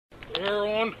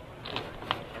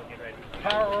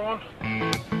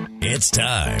It's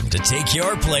time to take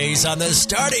your place on the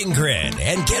starting grid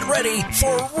and get ready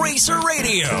for Racer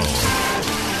Radio.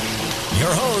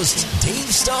 Your host,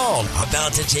 Dave Stahl,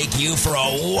 about to take you for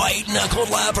a white-knuckled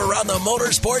lap around the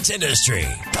motorsports industry,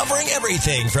 covering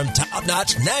everything from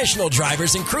top-notch national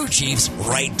drivers and crew chiefs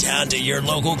right down to your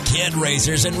local kid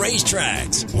racers and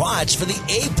racetracks. Watch for the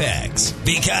apex,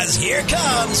 because here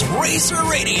comes Racer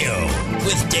Radio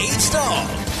with Dave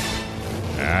Stahl.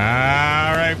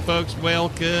 All right, folks,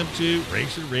 welcome to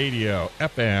Racer Radio,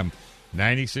 FM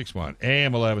 96.1,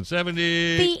 AM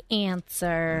 1170. The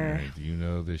answer. Right, do you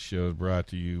know this show is brought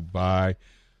to you by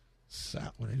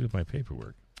what did I do with my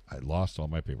paperwork? I lost all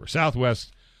my paperwork.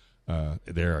 Southwest,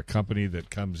 they're a company that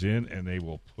comes in and they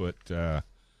will put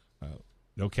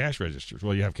no cash registers.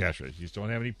 Well, you have cash registers. You just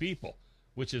don't have any people,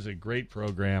 which is a great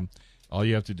program. All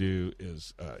you have to do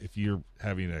is if you're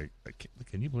having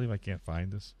can you believe I can't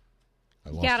find this?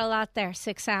 You got a lot there,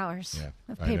 6 hours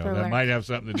of paperwork. I know. That might have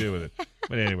something to do with it.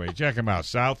 But anyway, check them out.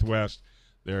 Southwest,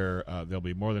 they'll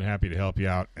be more than happy to help you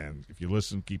out. And if you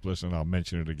listen, keep listening. I'll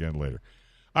mention it again later.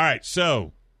 All right,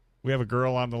 so we have a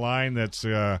girl on the line that's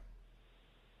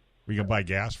we can buy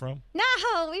gas from? No,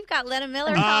 we've got Lena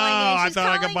Miller calling in. I thought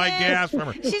I could buy gas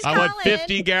from her. I want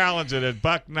 50 gallons at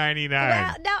 $1.99.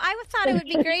 Well, no, I thought it would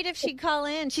be great if she'd call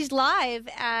in. She's live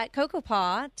at Cocoa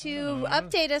Paw to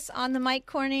update us on the Mike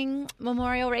Corning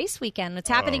Memorial Race Weekend. It's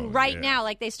happening right now.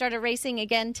 Like, they started racing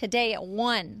again today at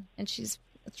 1. And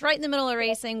it's right in the middle of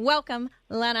racing. Welcome,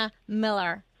 Lena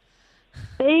Miller.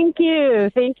 Thank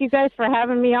you. Thank you guys for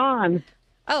having me on.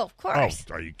 Oh, of course.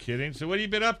 Oh, are you kidding? So what have you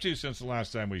been up to since the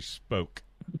last time we spoke?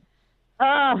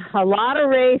 A lot of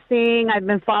racing. I've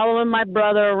been following my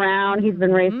brother around. He's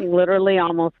been racing literally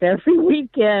almost every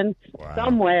weekend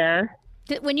somewhere.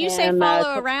 When you say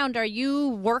follow around, are you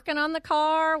working on the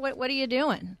car? What are you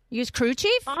doing? You crew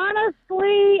chief?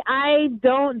 Honestly, I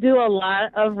don't do a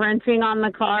lot of wrenching on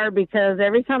the car because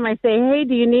every time I say, hey,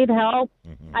 do you need help?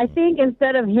 I think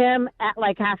instead of him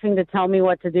having to tell me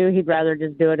what to do, he'd rather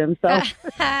just do it himself.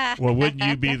 Well, wouldn't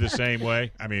you be the same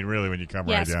way? I mean, really, when you come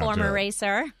right down to it. Yes, former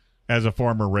racer. As a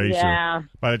former racer. Yeah.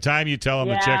 By the time you tell him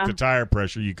to check the tire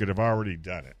pressure, you could have already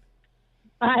done it.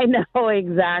 I know,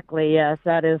 exactly. Yes,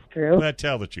 that is true. But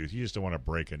tell the truth. You just don't want to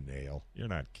break a nail. You're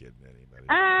not kidding anybody.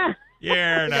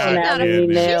 You're not kidding.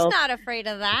 She's not afraid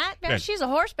of that. No, she's a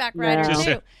horseback rider,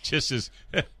 too. Just as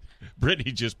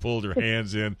Brittany just pulled her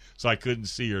hands in so I couldn't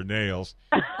see her nails.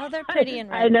 Oh, they're pretty and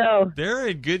red. I know. They're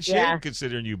in good shape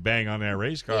considering you bang on that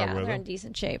race car with them. Yeah, they're in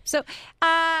decent shape. So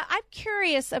I'm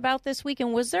curious about this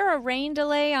weekend. Was there a rain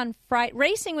delay on Friday?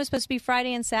 Racing was supposed to be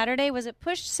Friday and Saturday. Was it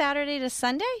pushed Saturday to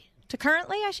Sunday? To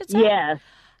currently, I should say? Yes.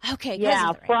 Okay.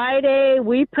 Yeah, Friday,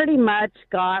 we pretty much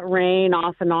got rain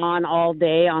off and on all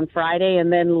day on Friday, and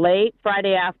then late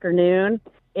Friday afternoon,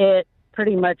 it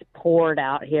pretty much poured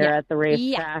out here at the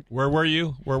racetrack. Where were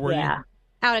you? Yeah.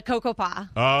 Out at Cocoa Paw.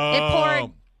 Oh. It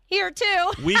poured here,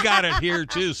 too. We got it here,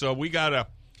 too, so we got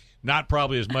not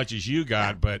probably as much as you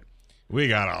got, but we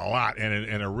got a lot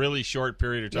in a really short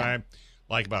period of time,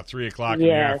 like about 3 o'clock in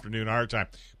the afternoon our time.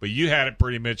 But you had it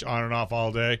pretty much on and off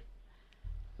all day?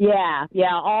 Yeah,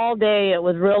 all day it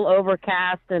was real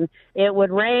overcast, and it would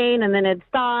rain, and then it'd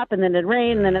stop, and then it'd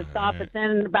rain, and then it'd stop. But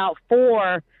then about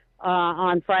 4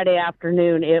 on Friday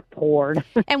afternoon, it poured.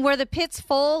 And were the pits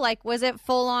full? Like, was it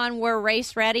full on, we're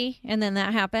race ready, and then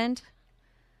that happened?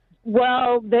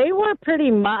 Well, they were pretty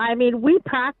much, I mean, we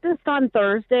practiced on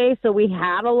Thursday, so we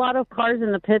had a lot of cars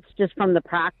in the pits just from the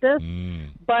practice.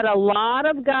 But a lot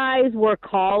of guys were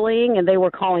calling, and they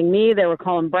were calling me, they were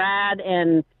calling Brad,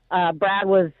 and Brad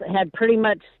had pretty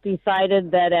much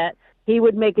decided that he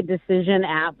would make a decision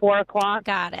at 4 o'clock.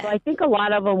 Got it. So I think a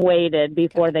lot of them waited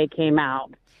before they came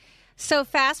out. So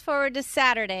fast forward to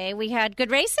Saturday, we had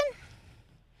good racing?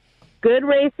 Good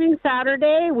racing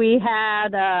Saturday. We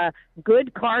had a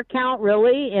good car count,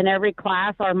 really, in every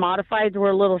class. Our modifieds were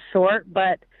a little short,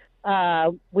 but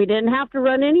we didn't have to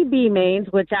run any B mains,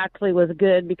 which actually was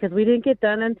good because we didn't get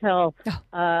done until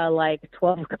like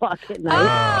 12 o'clock at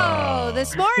night. Oh,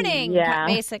 this morning,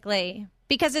 basically.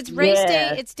 Because it's race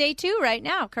day. It's day 2 right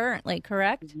now, currently,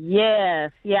 correct?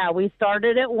 Yes. Yeah, we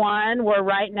started at 1. We're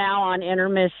right now on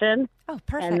intermission. Oh,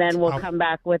 perfect. And then we'll come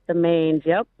back with the mains.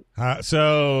 Yep.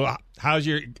 So how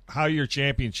are your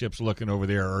championships looking over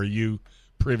there? Are you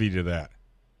privy to that?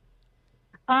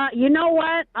 You know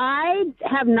what? I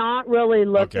have not really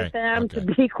looked at them, to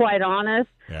be quite honest.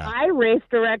 Yeah. I race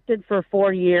directed for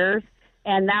 4 years,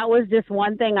 And that was just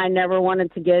one thing I never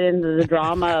wanted to get into the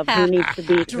drama of who needs to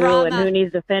be through and who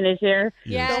needs to finish here.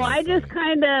 Yes. So I just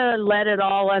kind of let it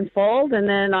all unfold, and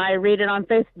then I read it on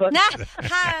Facebook.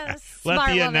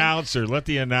 Let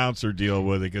the announcer deal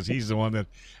with it, because he's the one that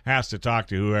has to talk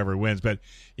to whoever wins. But,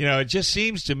 it just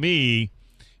seems to me,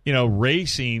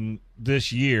 racing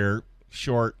this year,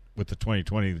 short with the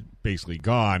 2020 basically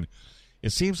gone,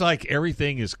 it seems like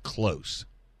everything is close.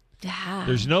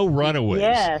 There's no runaways.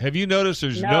 Yes. Have you noticed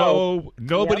there's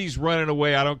nobody's running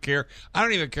away? I don't care. I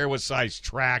don't even care what size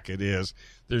track it is.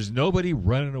 There's nobody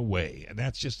running away. And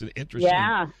that's just an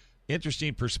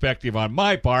interesting perspective on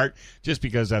my part, just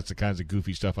because that's the kinds of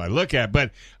goofy stuff I look at.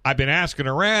 But I've been asking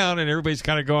around, and everybody's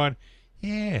kind of going,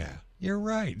 yeah, you're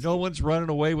right. No one's running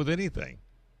away with anything.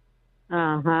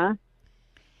 Uh-huh.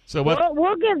 So what?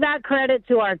 We'll give that credit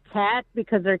to our tech,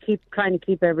 because they're trying to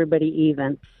keep everybody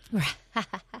even.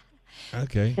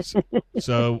 Okay.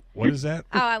 So what is that?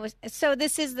 So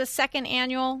this is the second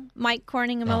annual Mike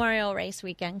Corning Memorial Race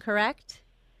Weekend, correct?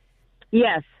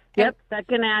 Yes. Yep.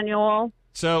 Second annual.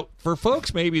 So for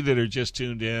folks maybe that are just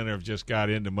tuned in or have just got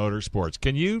into motorsports,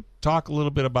 can you talk a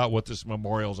little bit about what this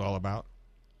memorial is all about?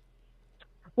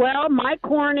 Well, Mike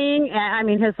Corning,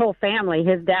 his whole family,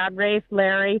 his dad raced,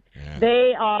 Larry,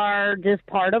 they are just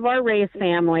part of our race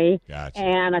family. Gotcha.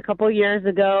 And a couple years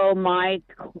ago, Mike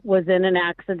was in an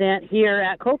accident here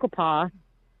at Cocopah,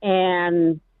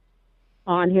 and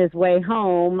on his way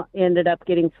home, ended up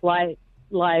getting flight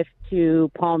life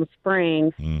to Palm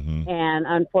Springs, and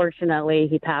unfortunately,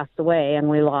 he passed away, and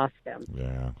we lost him.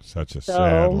 Yeah, such a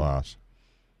sad loss.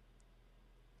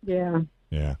 Yeah.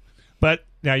 Yeah. But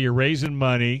now you're raising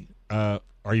money. Are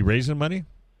you raising money?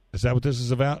 Is that what this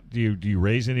is about? Do you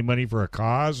raise any money for a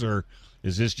cause, or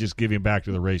is this just giving back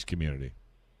to the race community?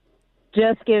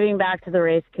 Just giving back to the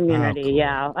race community, cool.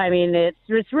 Yeah.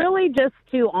 It's really just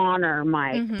to honor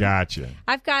Mike. Gotcha.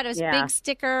 I've got a big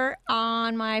sticker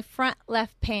on my front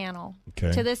left panel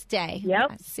to this day.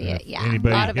 Yep. I see it, yeah.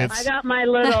 Anybody A lot of hits- us. I got my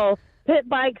little pit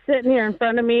bike sitting here in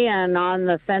front of me, and on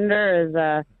the fender is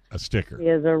a sticker.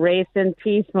 Is a race in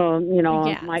peace,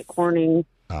 Yes. Mike Corning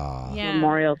Yeah.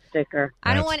 memorial sticker.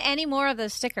 I don't want any more of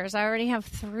those stickers. I already have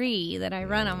 3 that I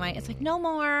run on my. It's like no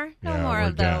more Yeah,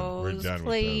 of we're those, done with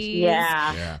please.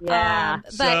 Yeah.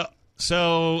 But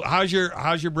So how's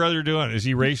your brother doing? Is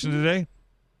he racing today?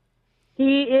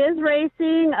 He is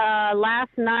racing.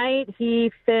 Last night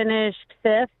he finished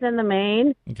 5th in the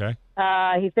main. Okay.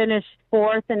 He finished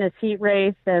 4th in his heat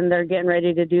race, and they're getting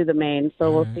ready to do the main.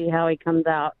 So we'll see how he comes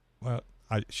out. Well,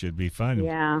 it should be fun.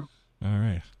 Yeah. All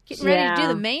right. getting ready to do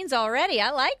the mains already.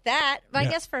 I like that. I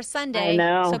guess for Sunday,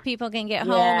 so people can get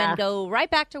home and go right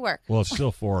back to work. Well, it's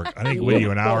still 4. I think what are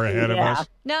you, an hour ahead of us?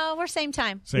 No, we're same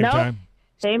time. Same time?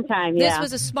 Same time, This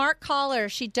was a smart caller.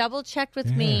 She double-checked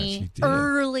with me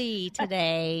early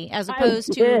today as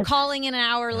opposed to calling in an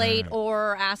hour late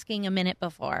or asking a minute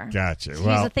before. Gotcha. She's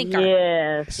a thinker.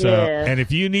 Yes, And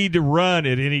if you need to run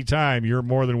at any time, you're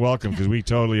more than welcome because we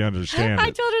totally understand I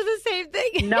it. told her the same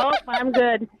thing. Nope, I'm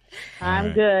good.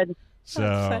 I'm good. So,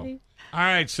 That's funny. all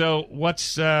right. So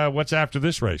what's after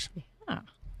this race?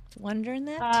 Wondering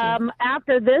that too.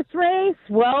 After this race,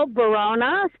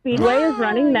 Verona Speedway is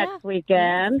running next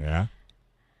weekend. Yeah.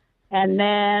 And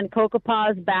then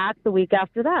Cocopah's back the week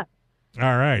after that.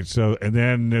 All right. So, and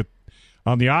then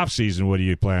on the off season, what are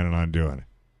you planning on doing?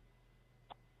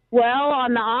 Well,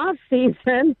 on the off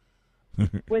season,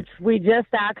 which we just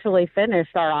actually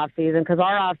finished our off season because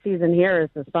our off season here is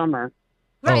the summer.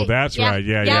 Right. Oh, that's right.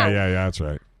 Yeah, that's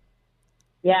right.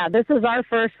 Yeah, this is our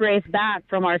first race back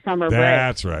from our summer break.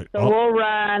 That's right. So we'll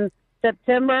run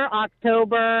September,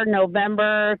 October,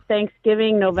 November,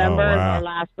 Thanksgiving, November is our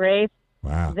last race.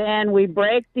 Wow. Then we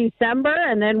break December,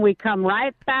 and then we come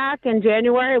right back in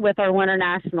January with our Winter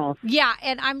Nationals. Yeah,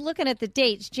 and I'm looking at the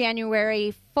dates.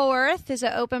 January 4th is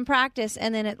an open practice,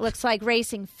 and then it looks like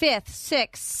racing 5th,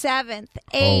 6th, 7th,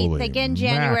 8th. Holy Again,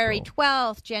 January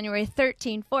mackerel. 12th, January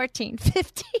 13th, 14th,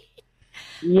 15th.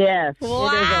 Yes, Wow.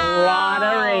 it is a lot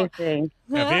of racing.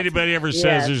 If anybody ever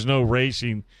says there's no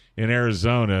racing in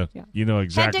Arizona, you know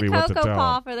exactly Head what to to tell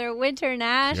Cocopah them. for their Winter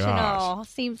National. Gosh.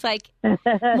 Seems like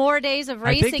more days of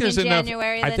racing in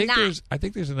January than not. I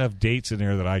think there's enough dates in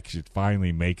there that I should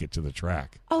finally make it to the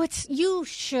track. Oh, you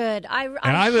should. I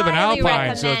live in highly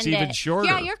Alpine, so it's recommend even it. shorter.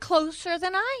 Yeah, you're closer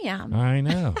than I am. I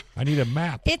know. I need a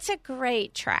map. It's a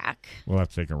great track. We'll have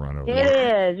to take a run over It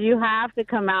there. is. You have to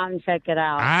come out and check it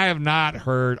out. I have not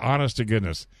heard, honest to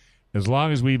goodness, as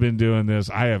long as we've been doing this,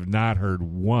 I have not heard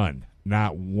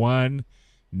not one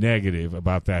negative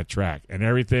about that track. And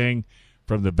everything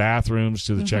from the bathrooms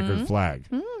to the checkered flag.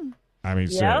 I mean,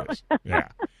 serious. Yeah.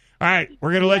 All right,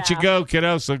 we're gonna let you go,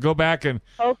 kiddo. So go back and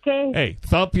Okay.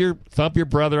 thump your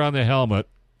brother on the helmet,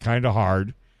 kind of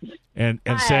hard, and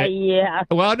say, yeah,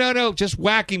 well, no, just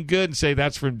whack him good and say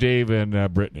that's from Dave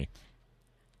and Brittany.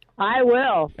 I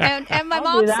will. And my I'll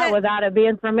mom do that said, without it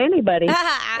being from anybody.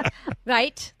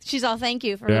 right? She's all thank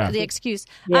you for Yeah. the excuse.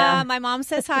 Yeah. My mom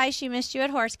says hi. She missed you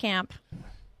at horse camp.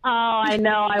 Oh, I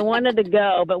know. I wanted to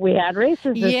go, but we had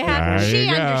races this Yeah, There she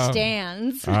you go.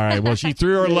 understands. All right, well, she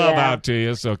threw her love Yeah. out to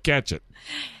you, so catch it.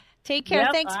 Take care.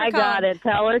 Yep, Thanks for I calling. got it.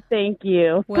 Tell her thank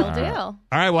you. Will do. All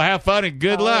right, well, have fun and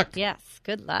good luck. Yes.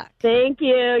 Good luck. Thank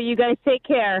you. You guys take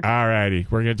care. All righty.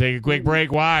 We're going to take a quick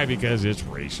break. Why? Because it's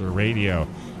Racer Radio,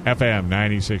 FM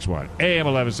 96.1, AM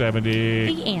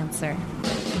 1170. The answer.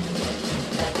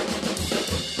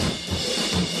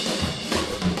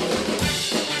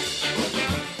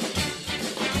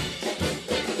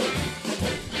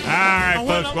 All right,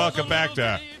 folks, welcome back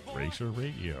to Racer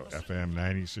Radio, FM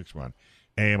 96.1,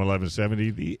 AM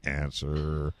 1170. The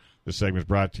answer. This segment is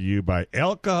brought to you by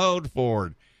El Cajon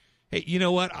Ford. Hey, you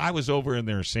know what? I was over in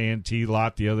their Santee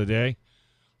lot the other day.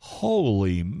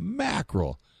 Holy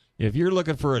mackerel. If you're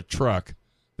looking for a truck,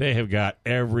 they have got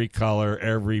every color,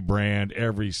 every brand,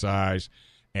 every size.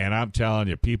 And I'm telling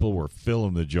you, people were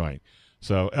filling the joint.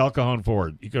 So El Cajon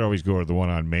Ford, you could always go to the one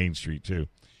on Main Street, too.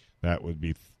 That would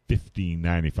be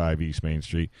 1595 East Main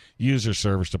Street. User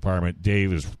Service Department.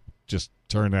 Dave has just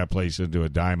turned that place into a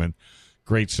diamond.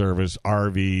 Great service,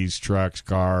 RVs, trucks,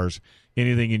 cars,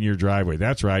 anything in your driveway.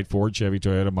 That's right, Ford, Chevy,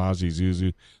 Toyota, Mazda,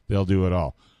 Isuzu. They'll do it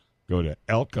all. Go to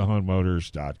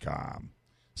elcajonmotors.com.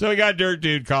 So we got Dirt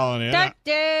Dude calling in. Dirt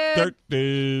Dude. Dirt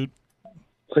Dude.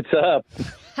 What's up?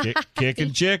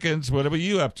 Kicking chickens. What are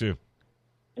you up to?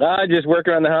 Just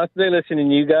working around the house today, listening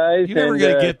to you guys. You ever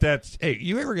going to get that? Hey,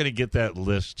 you ever going to get that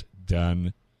list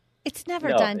done? It's never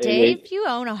No, done, Dave. You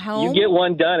own a home. You get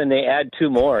one done, and they add two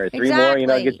more, three more. You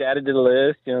know, it Exactly. gets added to the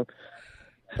list. You know,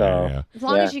 so Yeah. As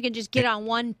long Yeah. as you can just get on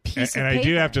one piece And of I paper.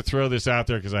 do have to throw this out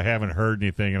there because I haven't heard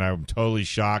anything, and I'm totally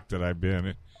shocked that I've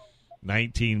been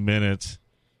 19 minutes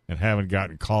and haven't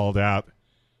gotten called out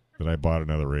that I bought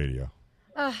another radio.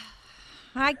 I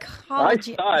I called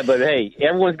you. saw it, but hey,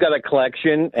 everyone's got a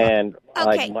collection, and Okay.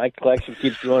 like my collection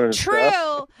keeps growing and True,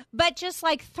 stuff. but just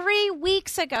like 3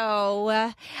 weeks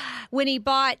ago, when he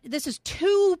bought, this is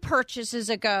 2 purchases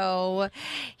ago,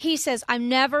 he says, I'm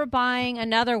never buying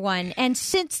another one. And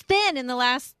since then, in the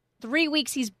last 3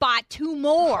 weeks, he's bought 2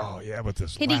 more. Oh, yeah, but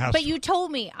this And he- last but you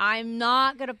told me, I'm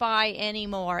not going to buy any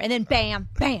more. And then bam,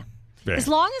 bam. Bam. As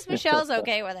long as Michelle's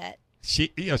okay with it.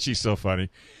 she's so funny.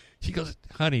 She goes,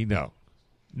 honey, no.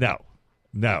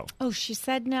 Oh, she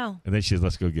said no. And then she says,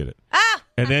 let's go get it. Ah!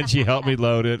 And then she helped me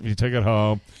load it. We took it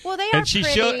home. Well, they are And she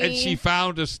pretty. showed, and she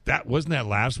found us, that wasn't that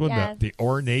last one, Yes. the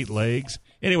ornate legs.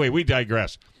 Anyway, we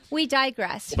digress. We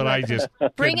digress. But I just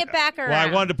Bring it back around. Well,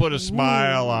 I wanted to put a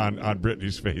smile on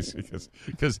Brittany's face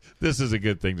because this is a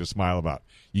good thing to smile about.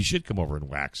 You should come over and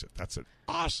wax it. That's an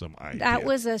awesome idea. That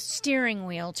was a steering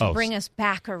wheel to Oh. bring us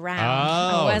back around.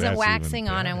 Oh, I wasn't that's waxing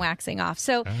even on better. and waxing off.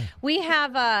 So we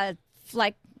have a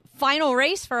final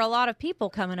race for a lot of people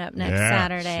coming up next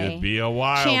Saturday. Should be a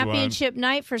wild Championship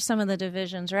night for some of the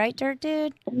divisions, right, Dirt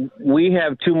Dude? We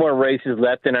have 2 more races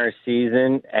left in our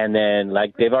season, and then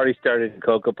like they've already started in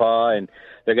Cocopa, and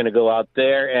they're going to go out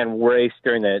there and race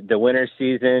during the winter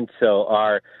season. So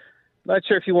not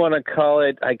sure if you want to call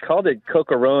it. I called it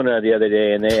Cocorona the other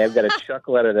day, and I've got a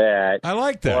chuckle out of that. I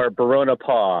like that. Or Barona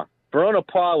Paw. Barona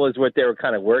Paw was what they were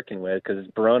kind of working with because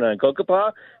it's Barona and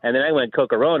Cocopa, and then I went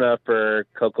Cocorona for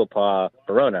Cocopa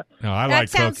Barona. No, I That like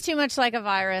sounds too much like a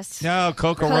virus. No,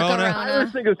 Cocorona. I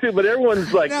was thinking too, but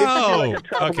everyone's like, it's No. like a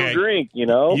tropical Okay. drink, you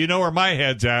know? You know where my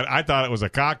head's at. I thought it was a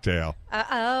cocktail.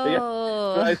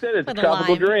 Oh. I said it's For a the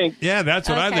tropical lime. drink. Yeah, that's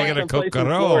what I'm Okay. thinking of, Someplace in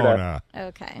Cocorona.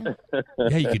 Okay.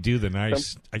 Yeah, you could do the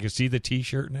nice. I can see the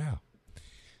T-shirt now.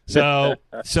 So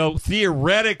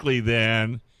theoretically,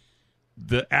 then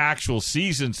the actual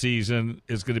season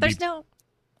is going to be.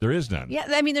 There is none. Yeah,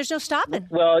 I mean, there's no stopping.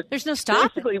 Well, There's no stopping.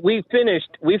 basically, we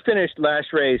finished last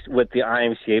race with the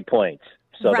IMCA points,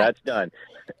 so Right. that's done.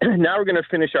 Now we're going to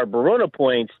finish our Barona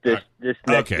points this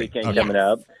next Okay, weekend okay. coming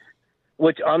up.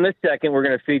 Which on the 2nd we're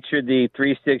going to feature the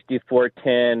 360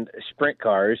 410 sprint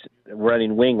cars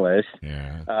running wingless.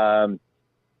 Yeah.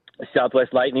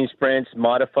 Southwest Lightning sprints,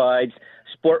 modifieds,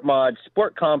 sport mods,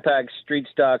 sport compacts, street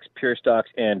stocks, pure stocks,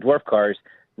 and dwarf cars.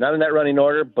 Not in that running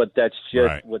order, but that's just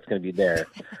Right. what's going to be there.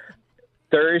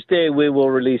 Thursday, we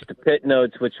will release the pit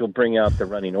notes, which will bring out the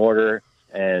running order,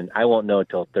 and I won't know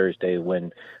until Thursday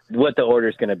what the order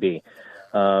is going to be.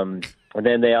 And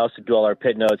then they also do all our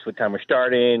pit notes, what time we're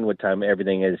starting, what time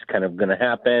everything is kind of going to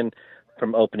happen.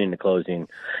 from opening to closing.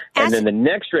 And then the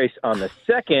next race on the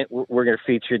 2nd, we're going to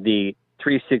feature the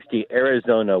 360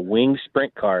 Arizona winged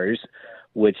sprint cars,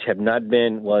 which have not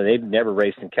been, well, they've never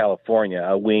raced in California,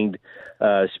 a winged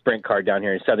sprint car down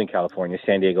here in Southern California,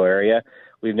 San Diego area.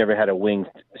 We've never had a winged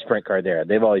sprint car there.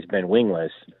 They've always been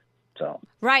wingless. So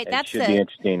right, that that's should be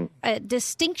interesting. A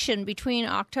distinction between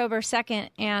October 2nd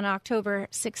and October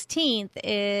 16th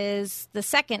is the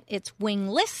 2nd, it's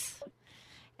wingless.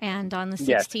 And on the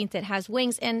 16th, It has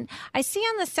wings. And I see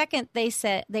on the 2nd,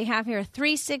 they have here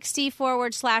 360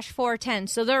 /410.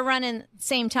 So they're running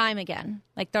same time again.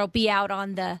 Like they'll be out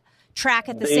on the track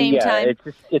at the same time.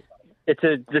 It's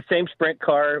the same sprint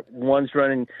car. One's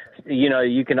running,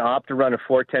 you can opt to run a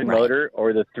 410 motor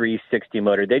or the 360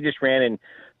 motor. They just ran in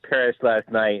Paris last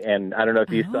night, and I don't know if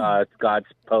you saw Scott's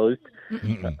post.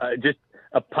 Just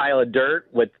a pile of dirt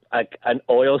with an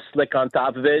oil slick on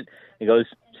top of it. He goes,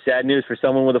 sad news for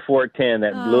someone with a 410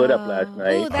 that blew it up last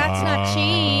night. Oh, that's not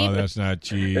cheap. That's not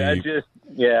cheap. That just,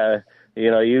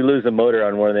 you lose a motor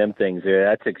on one of them things there.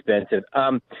 That's expensive.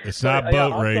 It's not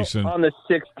boat racing. On the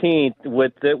 16th,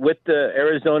 with the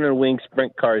Arizona wing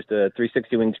sprint cars, the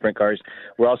 360 wing sprint cars,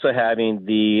 we're also having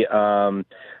the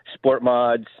Sport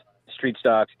Mods, Street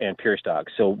Stocks, and Pure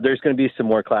Stocks. So there's going to be some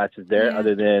more classes there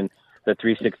other than the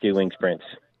 360 wing sprints.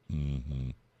 Mm-hmm.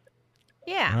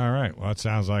 Yeah. All right. Well, it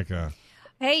sounds like a...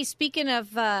 Hey, speaking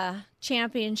of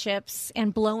championships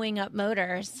and blowing up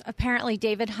motors, apparently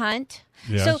David Hunt.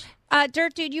 Yes. So,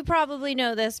 Dirt Dude, you probably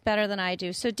know this better than I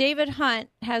do. So David Hunt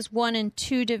has won in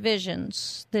 2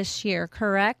 divisions this year,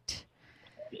 correct?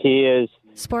 He is...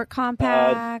 Sport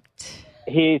Compact.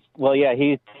 He's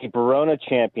the Verona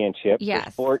Championship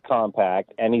for Sport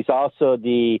Compact, and he's also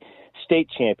the state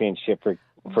championship for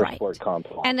Sport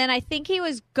Compact. And then I think he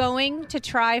was going to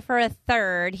try for a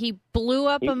 3rd. He blew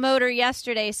up a motor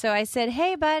yesterday, so I said,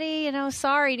 hey, buddy,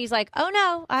 sorry. And he's like, oh,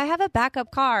 no, I have a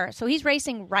backup car. So he's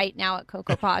racing right now at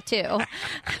Cocopa, too.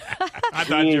 I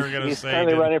thought you were going to say... He's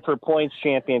currently running for points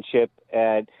championship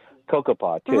at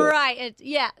Cocopa, too. Right,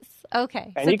 yes.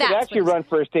 Okay. And he could actually run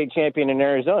for a state champion in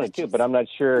Arizona, too, but I'm not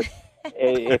sure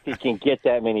if he can get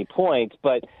that many points.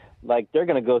 But, they're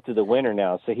going to go through the winter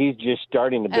now, so he's just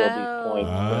starting to build these points.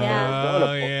 Points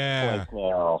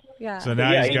now. Yeah. So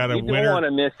now he's got a winner. You don't want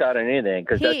to miss out on anything,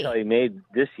 because that's how he made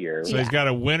this year. So he's got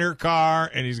a winter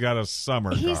car, and he's got a summer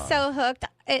car. He's so hooked.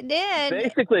 It did.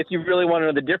 Basically, if you really want to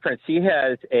know the difference, he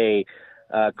has a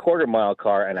quarter-mile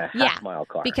car and a half-mile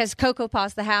car. Because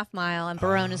Cocopa's the half-mile and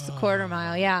Verona's the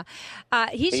quarter-mile,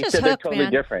 he's just said hooked, they're totally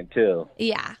different, too.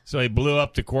 Yeah. So he blew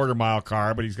up the quarter-mile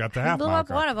car, but he's got the half-mile car. He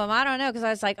blew up one of them. I don't know, because I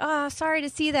was like, oh, sorry to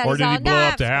see that. Or did he blow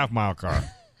up the half-mile car?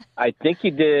 I think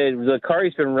he did. The car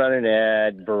he's been running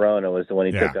at Verona was the one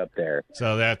he took up there.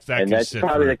 So that's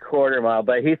probably the quarter-mile.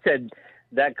 But he said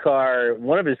that car,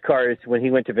 one of his cars, when he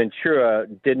went to Ventura,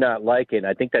 did not like it. And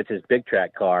I think that's his big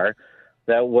track car.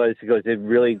 He goes, it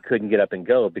really couldn't get up and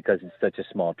go because it's such a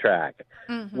small track,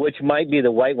 which might be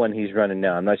the white one he's running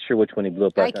now. I'm not sure which one he blew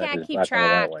up. I can't keep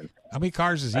track. How many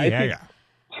cars does he have?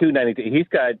 292. He's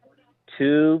got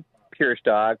 2 Pure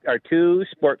Stock, or 2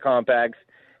 Sport Compacts,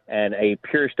 and a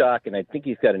Pure Stock, and I think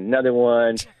he's got another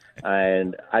one.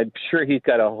 And I'm sure he's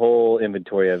got a whole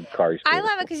inventory of cars. I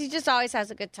love it because he just always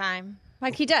has a good time.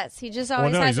 Like he does. He just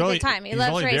always has a good time. He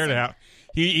loves racing.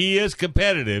 He is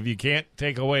competitive. You can't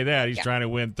take away that. He's trying to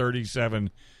win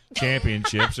 37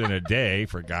 championships in a day,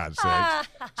 for God's sake.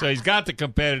 So he's got the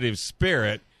competitive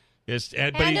spirit.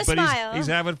 But he's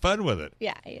having fun with it.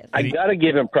 Yeah, he is. I got to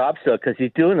give him props, though, because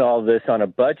he's doing all this on a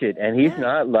budget, and he's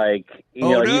not he's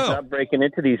not breaking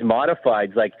into these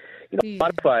modifieds.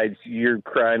 Modifieds, you're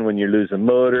crying when you lose a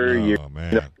motor.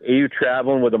 You're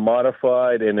traveling with a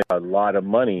modified, and a lot of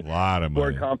money.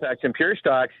 Sport Compacts and Pure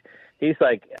Stocks. He's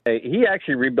he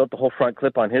actually rebuilt the whole front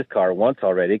clip on his car once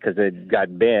already because it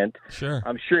got bent. Sure.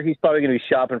 I'm sure he's probably going to be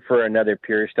shopping for another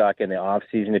Pure Stock in the off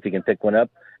season if he can pick one up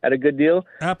at a good deal.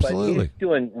 Absolutely. But he's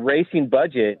doing racing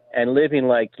budget and living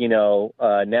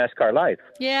NASCAR life.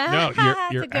 Yeah, no,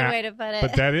 that's a good way to put it.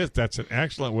 But that's an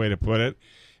excellent way to put it.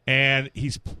 And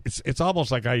it's almost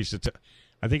like I used to.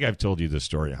 I think I've told you this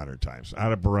story 100 times.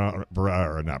 Out of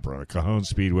Cajon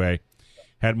Speedway,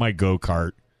 had my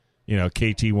go-kart.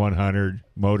 KT 100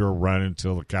 motor run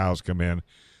until the cows come in,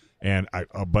 and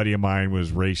a buddy of mine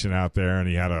was racing out there, and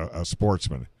he had a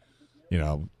Sportsman,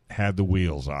 had the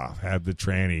wheels off, had the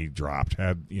tranny dropped,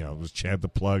 had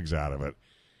the plugs out of it.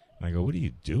 And I go, "What are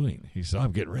you doing?" He said,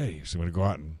 "I'm getting ready. So I'm going to go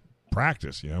out and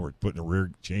practice.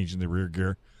 We're changing the rear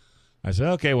gear." I said,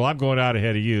 "Okay, well, I'm going out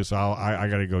ahead of you, so I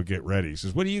got to go get ready." He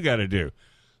says, "What do you got to do?"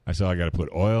 I said, "I got to put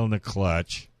oil in the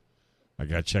clutch. I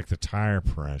got to check the tire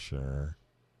pressure.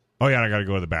 Oh, yeah, I got to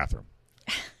go to the bathroom."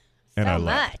 And So I loved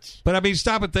it. much. But I mean,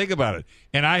 stop and think about it.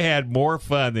 And I had more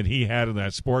fun than he had in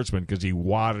that Sportsman because he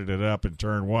wadded it up in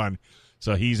turn one.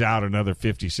 So he's out another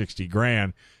 50, 60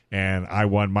 grand, and I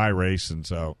won my race. And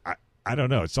so I don't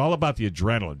know. It's all about the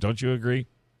adrenaline. Don't you agree?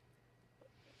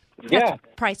 Yeah.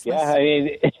 Priceless. Yeah, I mean,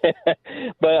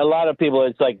 but a lot of people,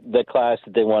 it's like the class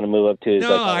that they want to move up to. Is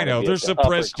No, like, I know. There's the some upper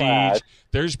prestige. class.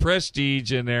 There's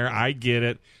prestige in there. I get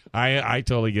it. I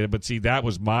totally get it. But see, that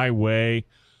was my way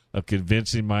of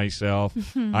convincing myself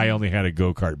I only had a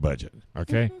go-kart budget.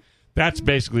 Okay? That's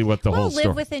basically what the Well, whole live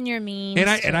story. within your means.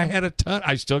 And I had a ton.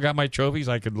 I still got my trophies.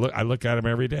 I look at them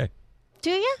every day. Do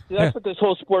you? That's what this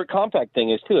whole sport compact thing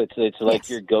is too. It's like Yes.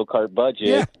 your go-kart budget.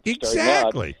 Yeah, starting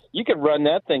exactly. out. You could run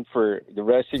that thing for the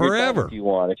rest of your Forever. time if you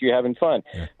want, if you're having fun,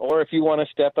 or if you want to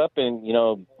step up and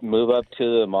move up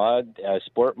to the mod,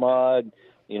 sport mod,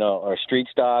 or street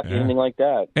stock, anything like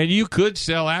that. And you could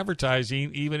sell advertising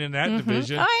even in that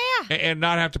division. Oh, yeah. And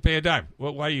not have to pay a dime.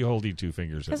 Well, why are you holding two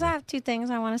fingers? Because I have two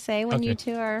things I want to say when Okay. you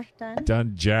two are done.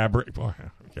 Done jabbering. Boy,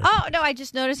 okay. Oh, no, I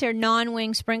just noticed here,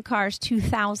 non-wing sprint cars,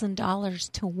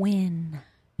 $2,000 to win.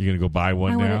 You going to go buy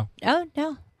one now? Oh,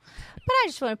 no. But I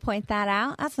just want to point that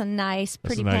out. That's a nice,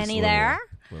 That's pretty a nice penny little- there.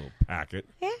 Little packet.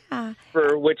 Yeah.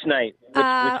 For which night? Which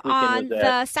weekend On was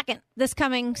that? the 2nd, this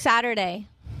coming Saturday.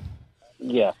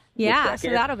 Yeah. The Yeah, so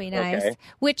second? that'll be nice. Okay.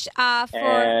 Which,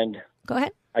 And go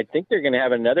ahead. I think they're going to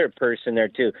have another person there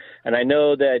too. And I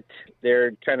know that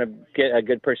they're trying to get a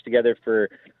good purse together for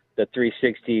the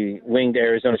 360 winged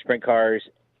Arizona sprint cars.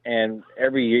 And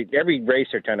every race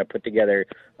they're trying to put together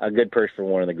a good purse for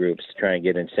one of the groups to try and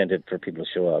get incentive for people to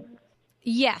show up.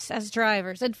 Yes, as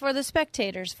drivers. And for the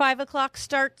spectators, 5 o'clock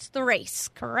starts the race,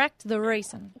 correct? The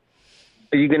racing.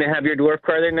 Are you going to have your dwarf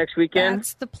car there next weekend?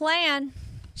 That's the plan.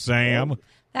 Sam.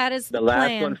 That is the The last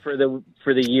plan. one for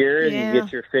the year, and Yeah. you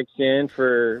get your fix in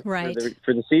for Right.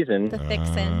 for the season. The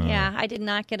fixin'. Yeah, I did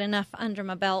not get enough under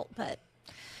my belt, but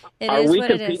it Are is we what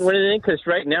it competing is. with anything? Because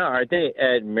right now, are they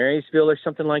at Marysville or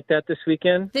something like that this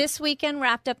weekend? This weekend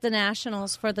wrapped up the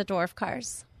nationals for the dwarf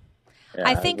cars. Yeah,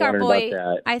 I think was our wondering boy.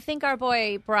 about that. I think our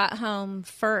boy brought home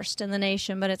first in the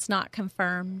nation, but it's not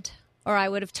confirmed. Or I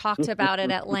would have talked about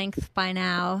it at length by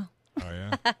now. Oh,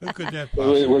 yeah. Who could that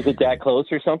possibly Was it that be? close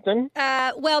or something?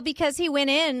 Well, because he went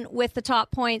in with the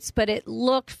top points, but it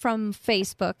looked from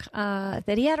Facebook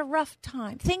that he had a rough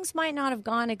time. Things might not have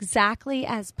gone exactly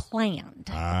as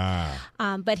planned,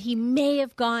 but he may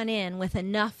have gone in with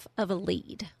enough of a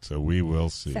lead. So we will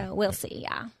see. So we'll see,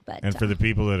 yeah. But And for the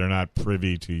people that are not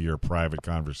privy to your private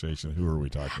conversation, who are we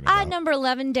talking about? number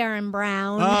 11, Darren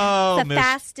Brown, Oh, the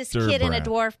fastest Mr. kid in a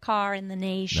Brown. dwarf car in the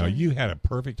nation. No, you had a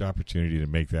perfect opportunity to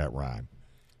make that rhyme.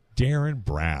 Darren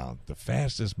Brown, the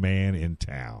fastest man in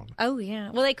town. Oh, yeah.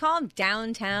 Well, they call him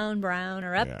Downtown Brown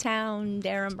or Uptown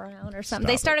Darren Brown or something.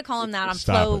 They started calling him that on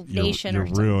Flow Nation You're or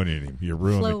something. ruining him. You're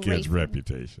ruining Flow the kid's Racing.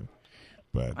 reputation.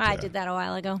 But I did that a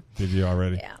while ago. Did you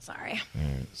already? Yeah, sorry. All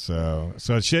right.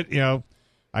 So shit.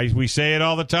 We say it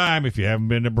all the time. If you haven't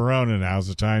been to Barona, now's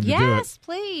the time to do it. Yes,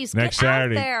 please. Next get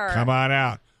Saturday, out there. come on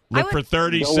out. Look for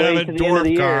Don't wait 37 till the end of the dwarf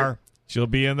year. car. She'll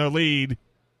be in the lead.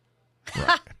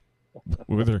 Right.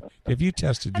 With her, have you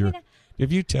tested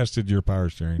your power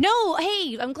steering? No,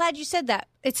 hey, I'm glad you said that.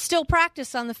 It's still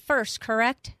practice on the 1st,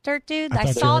 correct, Dirt Dude? I I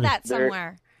thought saw you that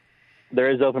somewhere. There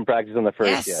is open practice on the first.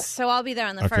 Yes, Yes. so I'll be there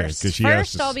on the Okay, 1st. 'cause she has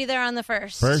First, to- I'll be there on the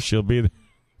 1st. First, she'll be the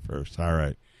first. All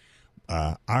right.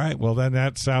 All right. Well, then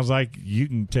that sounds like you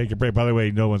can take a break. By the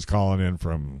way, no one's calling in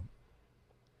from.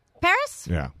 Paris?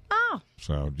 Yeah. Oh,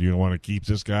 So, do you want to keep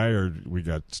this guy, or we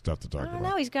got stuff to talk I don't about?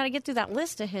 know. He's got to get through that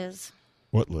list of his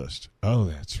What list? Oh,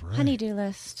 that's right. honeydew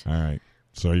list. All right.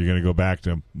 So you're going to go back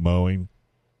to mowing?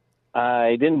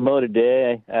 I didn't mow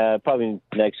today. Probably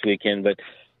next weekend, but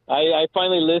I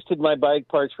finally listed my bike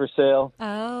parts for sale.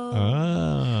 Oh.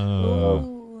 Oh.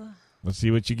 Ooh. Let's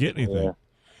see what you get. Anything? Yeah.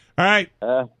 All right.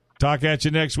 Uh, Talk at you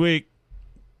next week.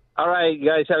 all right, you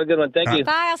guys, have a good one. Thank you.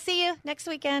 Bye. I'll see you next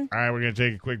weekend. All right, we're going to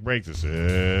take a quick break. This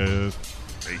is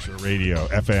Racer Radio,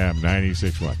 FM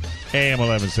 96.1, AM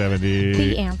 1170.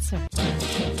 The answer.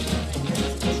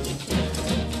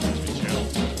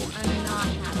 I'm not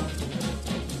happy.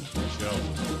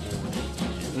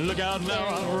 Look out now,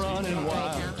 I'm running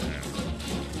wild.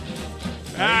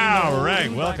 All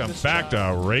right, welcome back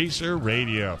to Racer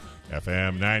Radio,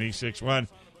 FM 96.1,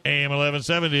 AM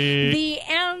 1170. The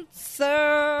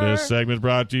answer. This segment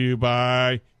brought to you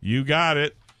by You Got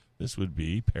It. This would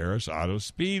be Paris Auto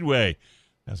Speedway.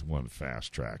 That's one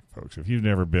fast track, folks. If you've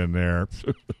never been there,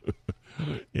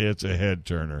 it's a head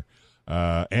turner.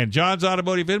 And John's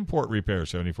Automotive Import Repair,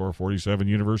 7447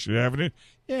 University Avenue.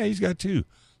 Yeah, he's got two.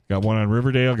 Got one on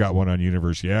Riverdale, got one on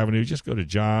University Avenue. Just go to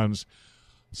John's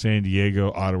San Diego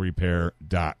Auto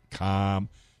Repair.com,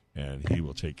 and he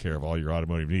will take care of all your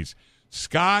automotive needs.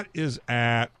 Scott is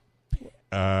at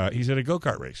he's at a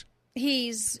go-kart race.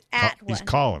 He's at one. He's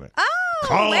calling it. Oh,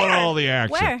 calling where? all the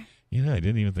action. Where? I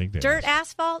didn't even think that. Dirt,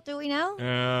 asphalt, do we know?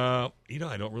 I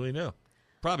don't really know.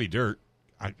 Probably dirt.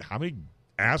 How many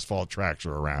asphalt tracks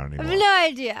are around I anymore? have no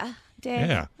idea. Dave.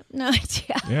 Yeah. No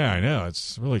idea. Yeah, I know.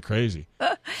 It's really crazy.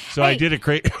 So I did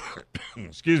a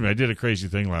I did a crazy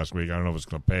thing last week. I don't know if it's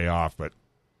going to pay off, but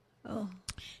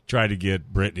tried to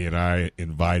get Brittany and I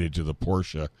invited to the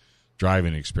Porsche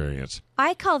driving experience.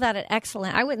 I call that an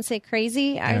excellent. I wouldn't say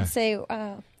crazy. I would say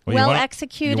well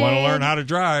executed. You want to learn how to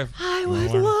drive. I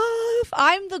would love.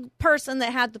 I'm the person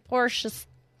that had the Porsche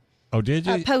Oh, did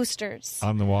you? posters.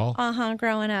 On the wall?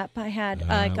 Growing up, I had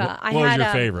what was your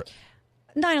favorite?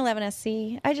 911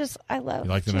 SC. I love.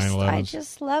 You like the 911s? I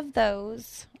just love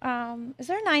those. Is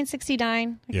there a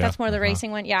 969? Yeah. That's more the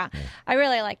racing one. Yeah. I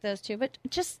really like those too. But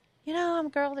just, I'm a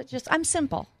girl that I'm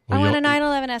simple. Well, I want a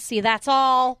 911 SC. That's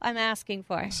all I'm asking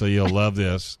for. So you'll love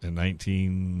this. In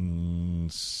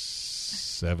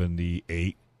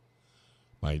 1978,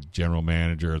 my general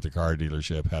manager at the car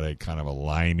dealership had a kind of a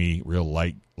limey, real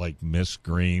light, like mist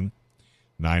green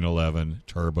 911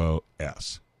 Turbo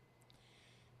S.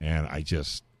 And I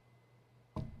just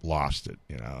lost it,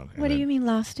 What do you mean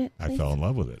lost it? I fell in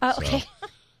love with it. Oh, okay.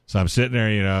 So I'm sitting there,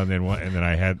 and then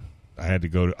I had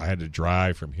to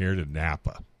drive from here to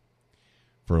Napa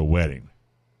for a wedding.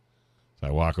 So I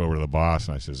walk over to the boss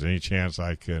and I says, "Any chance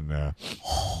I can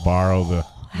borrow the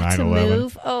 911?"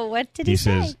 Move. Oh, what did he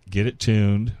say? He says, "Get it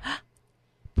tuned,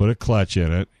 put a clutch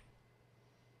in it,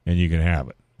 and you can have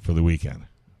it for the weekend."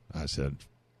 I said,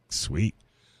 "Sweet."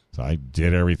 So I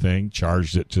did everything,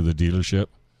 charged it to the dealership.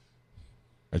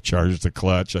 I charged the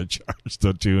clutch. I charged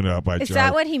the tune-up. Is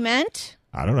that what he meant?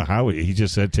 I don't know how. He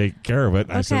just said take care of it.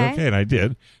 And I said, okay, and I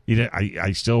did. He did.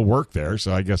 I still work there,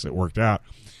 so I guess it worked out.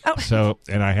 Oh. So,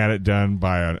 and I had it done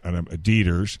by a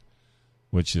Dieter's,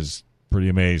 which is pretty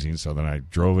amazing. So then I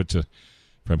drove it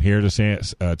from here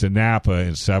to Napa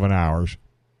in 7 hours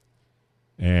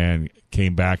and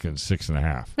came back in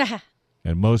 6.5.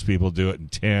 And most people do it in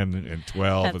 10 and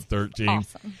 12 and 13.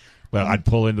 Awesome. Well, I'd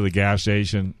pull into the gas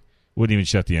station, wouldn't even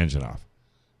shut the engine off.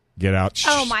 Get out,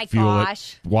 oh my fuel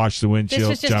gosh. it, wash the windshield. This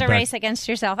was just jump a back. race against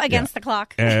yourself, against the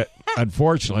clock.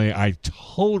 Unfortunately, I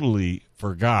totally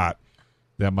forgot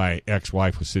that my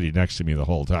ex-wife was sitting next to me the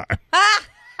whole time.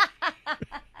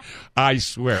 I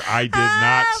swear, I did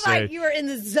not say. You were in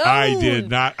the zone. I did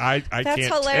not. I can't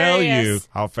hilarious. tell you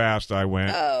how fast I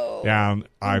went down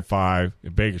I-5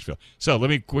 in Bakersfield. So let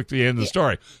me quickly end the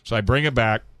story. So I bring it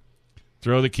back,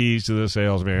 throw the keys to the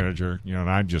sales manager, and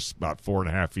I'm just about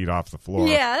 4.5 feet off the floor.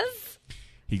 Yes.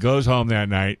 He goes home that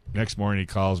night. Next morning, he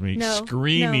calls me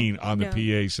screaming on the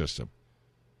PA system.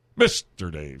 Mr.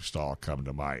 Dave Stahl, come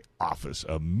to my office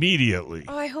immediately.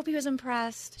 Oh, I hope he was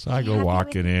impressed. So I go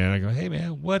walking in. I go, hey,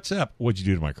 man, what's up? What'd you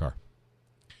do to my car?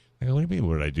 I go, what do you mean,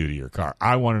 what did I do to your car?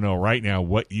 I want to know right now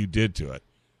what you did to it.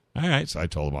 All right. So I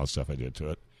told him all the stuff I did to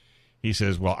it. He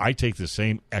says, well, I take the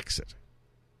same exit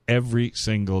every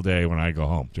single day when I go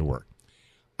home to work.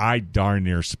 I darn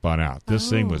near spun out. This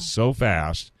thing was so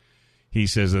fast. He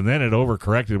says, and then it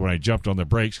overcorrected when I jumped on the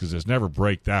brakes because it's never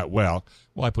braked that well.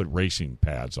 Well, I put racing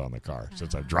pads on the car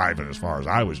since I'm driving as far as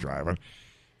I was driving.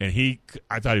 And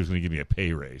I thought he was going to give me a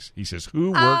pay raise. He says,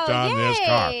 who worked on this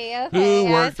car? Okay.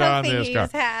 Who worked on this car?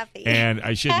 Happy. And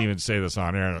I shouldn't even say this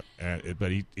on air,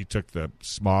 but he took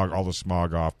all the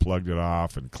smog off, plugged it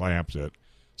off, and clamped it.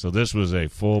 So this was a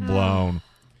full-blown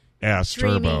S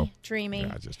turbo. Dreamy.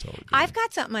 Yeah, I just totally did. I've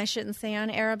got something I shouldn't say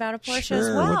on air about a Porsche Sure, as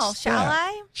well. what's Shall that?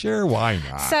 I? Sure, why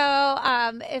not?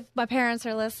 So, if my parents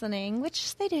are listening,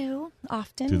 which they do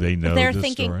often, Do they know they're this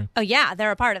thinking, story? oh yeah, they're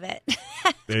a part of it.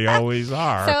 They always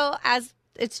are. So, as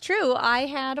it's true, I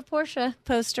had a Porsche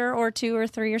poster or 2 or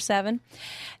 3 or 7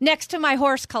 next to my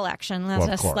horse collection. That's Well,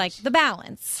 of just course. like the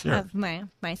balance Sure. of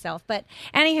myself. But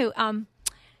anywho,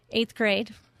 8th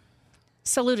grade.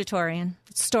 Salutatorian,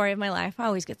 story of my life. I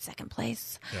always get second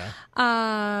place. Yeah.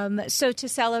 So to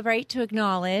celebrate, to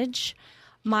acknowledge,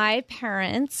 my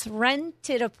parents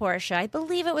rented a Porsche. I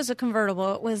believe it was a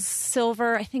convertible. It was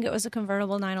silver. I think it was a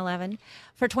convertible 911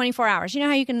 for 24 hours. You know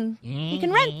how you can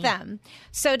rent them.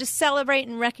 So to celebrate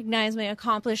and recognize my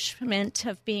accomplishment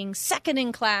of being second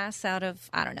in class out of,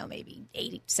 I don't know, maybe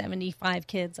 80, 75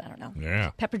 kids. I don't know.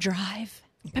 Yeah. Pepper Drive,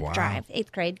 Wow.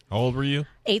 8th grade. How old were you?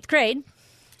 8th grade.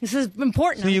 This is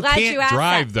important. So I'm you glad can't you asked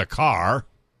drive that. the car.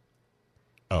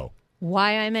 Oh.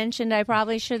 Why I mentioned I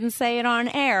probably shouldn't say it on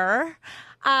air.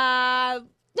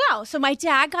 No, so my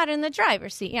dad got in the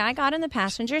driver's seat. Yeah, I got in the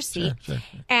passenger seat. Sure.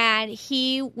 And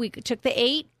we took the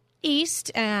 8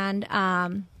 east, and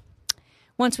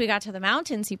once we got to the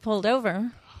mountains, he pulled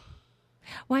over.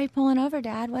 Why are you pulling over,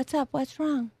 Dad? What's up? What's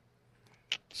wrong?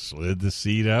 Slid the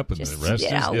seat up, and the rest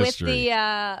is history.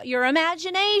 With your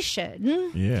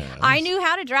imagination. Yeah. I knew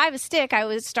how to drive a stick.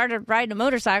 I started riding a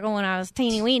motorcycle when I was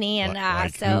teeny weeny, and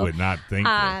who would not think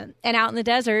that? And out in the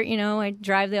desert, I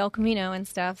drive the El Camino and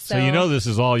stuff. So this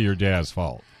is all your dad's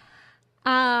fault.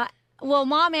 Well,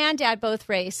 Mom and Dad both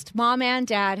raced. Mom and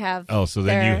Dad have. Oh, so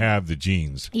then you have the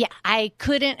genes. Yeah, I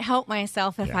couldn't help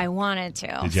myself if I wanted to.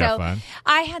 Did you have fun?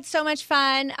 I had so much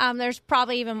fun.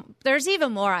 There's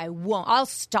even more I won't. I'll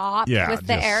stop with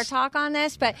the air talk on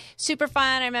this, but super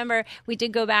fun. I remember we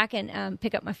did go back and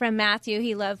pick up my friend Matthew.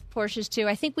 He loved Porsches too.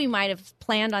 I think we might have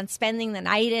planned on spending the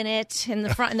night in it in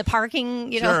the front in the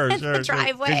parking, in the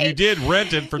driveway. Because you did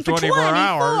rent it for 24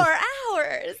 hours.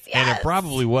 Yes. And it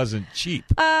probably wasn't cheap.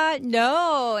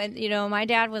 No, and my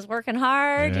dad was working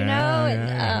hard.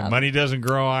 And, money doesn't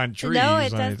grow on trees. No,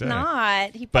 it does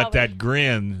not. But that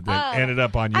grin that ended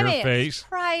up on your face,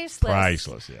 priceless.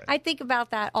 Priceless. Yeah. I think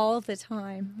about that all the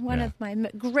time. One of my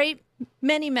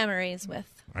many memories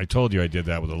with. I told you I did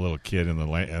that with a little kid in the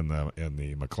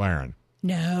McLaren.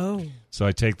 No. So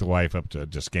I take the wife up to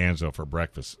Descanso for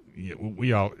breakfast.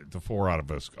 The 4 out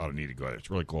of us ought to need to go there. It's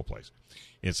a really cool place.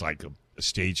 It's like a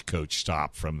stagecoach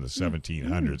stop from the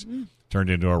 1700s.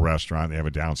 Turned into a restaurant. They have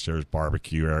a downstairs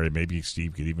barbecue area. Maybe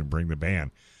Steve could even bring the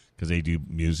band because they do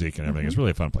music and everything. It's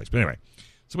really a fun place. But anyway,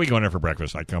 so we go in there for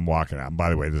breakfast. I come walking out. And by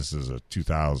the way, this is a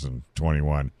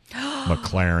 2021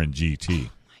 McLaren GT. Oh,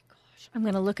 my gosh. I'm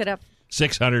going to look it up.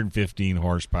 615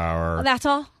 horsepower. Oh, that's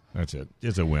all? That's it.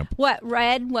 It's a wimp. What,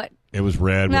 red? What? It was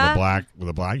red with a black.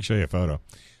 I can show you a photo.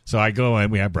 So I go in.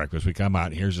 We have breakfast. We come out,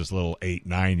 and here's this little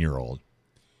 8-9-year-old.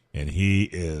 And he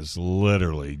is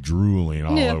literally drooling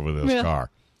all over this car.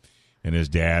 And his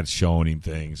dad's showing him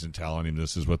things and telling him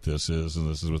this is what this is and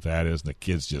this is what that is. And the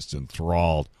kid's just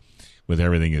enthralled with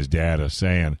everything his dad is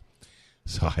saying.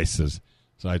 So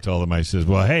I told him, I says,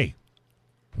 well, hey,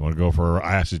 you want to go for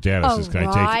I asked his dad, I says, can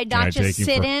I take him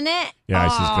sit in it? Yeah, I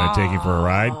says, can I take him for a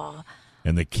ride?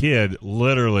 And the kid,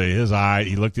 literally,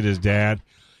 he looked at his dad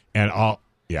and all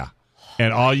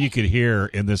you could hear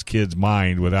in this kid's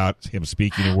mind without him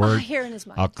speaking a word,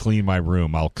 I'll clean my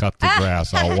room, I'll cut the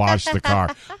grass, I'll wash the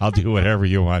car, I'll do whatever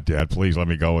you want, Dad. Please let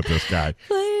me go with this guy.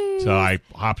 Please. So I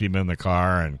hopped him in the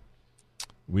car, and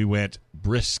we went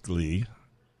briskly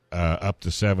up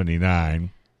to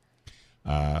 79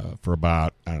 for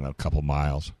about, a couple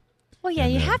miles. Well, yeah,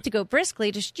 you have to go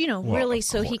briskly, just, really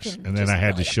so he can. And then I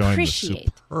had to show him the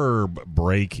superb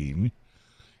braking.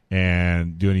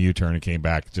 And doing a U-turn and came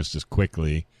back just as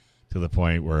quickly to the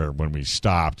point where when we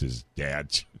stopped, his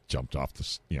dad jumped off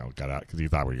got out because he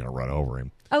thought we were going to run over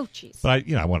him. Oh, jeez.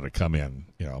 But I wanted to come in,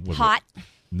 hot.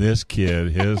 This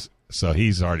kid, so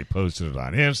he's already posted it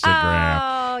on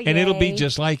Instagram, and it'll be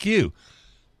just like you.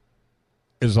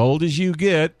 As old as you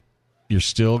get, you're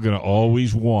still going to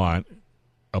always want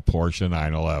a Porsche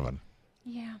 911.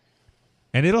 Yeah.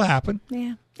 And it'll happen.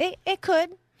 Yeah, it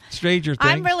could. Stranger things.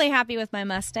 I'm really happy with my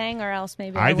Mustang, or else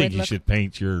maybe I think you should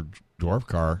paint your dwarf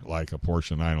car like a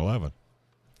Porsche 911.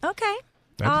 Okay.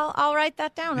 I'll write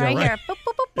that down here. Boop,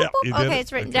 boop, boop, boop. Okay,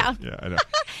 it's written down. Yeah, I know.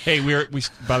 Hey, we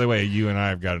by the way, you and I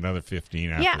have got another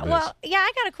 15 after this.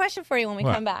 I got a question for you when we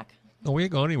come back. Oh, we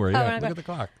ain't going anywhere. Look at the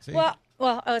clock. See?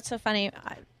 It's so funny.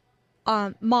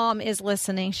 Mom is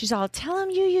listening. She's all, tell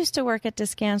him you used to work at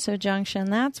Descanso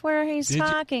Junction. That's where he's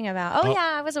talking about. Oh,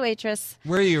 yeah, I was a waitress.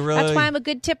 Were you really? That's why I'm a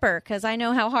good tipper, because I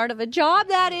know how hard of a job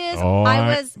that is.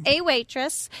 I was a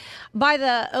waitress. By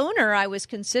the owner, I was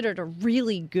considered a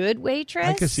really good waitress.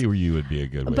 I can see where you would be a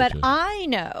good waitress. But I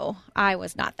know I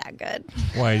was not that good.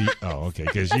 Why? Oh, okay.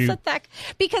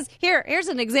 Because here's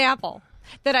an example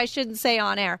that I shouldn't say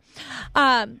on air.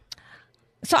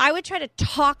 So I would try to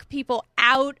talk people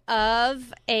out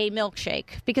of a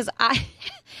milkshake because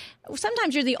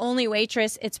sometimes you're the only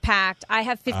waitress. It's packed. I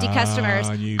have 50 customers.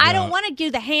 I don't want to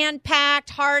do the hand-packed,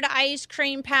 hard ice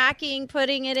cream packing,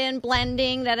 putting it in,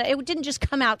 blending. That it didn't just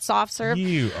come out soft serve.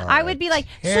 I would be like,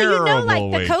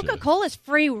 the Coca-Cola is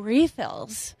free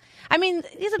refills. I mean,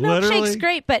 the milkshake's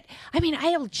great, but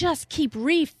I'll just keep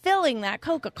refilling that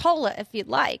Coca-Cola if you'd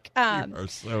like. You are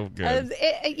so good.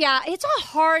 It's a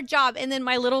hard job. And then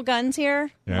my little guns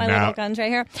here, little guns right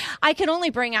here, I can only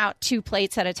bring out 2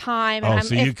 plates at a time.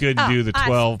 And you couldn't do the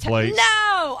 12 plates?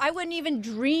 No, I wouldn't even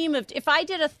dream of. If I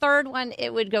did a third one,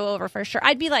 it would go over for sure.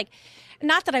 I'd be like,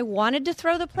 not that I wanted to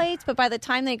throw the plates, but by the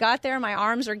time they got there, my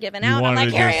arms were giving out. I'm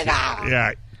like, here you go.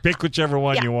 Yeah. Pick whichever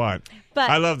one you want. But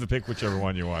I love the pick whichever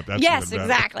one you want. That's yes, even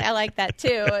better. exactly. I like that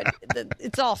too.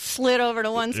 It's all slid over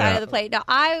to one side of the plate. Now,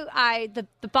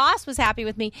 the boss was happy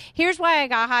with me. Here's why I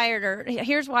got hired, or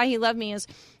here's why he loved me, is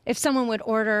if someone would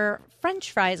order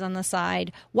French fries on the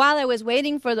side, while I was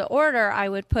waiting for the order, I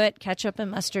would put ketchup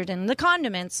and mustard and the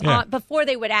condiments before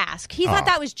they would ask. He thought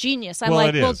that was genius. I'm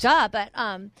like, well, duh, but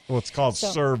well, it's called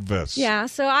service. Yeah,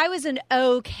 so I was an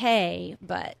okay,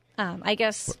 but I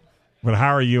guess. But how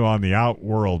are you on the out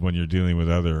world when you're dealing with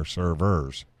other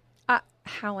servers?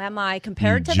 How am I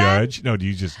compared to judge? them? No, do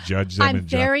you just judge them? I'm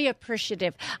very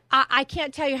appreciative. I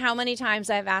can't tell you how many times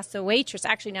I've asked the waitress.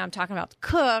 Actually, now I'm talking about the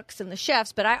cooks and the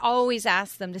chefs, but I always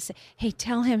ask them to say, hey,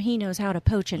 tell him he knows how to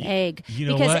poach an egg. You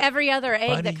know because what? every other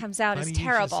egg that comes out is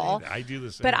terrible. I do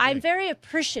the same But thing. I'm very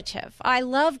appreciative. I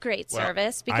love great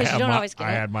service because you don't always get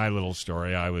I it. had my little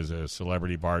story. I was a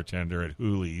celebrity bartender at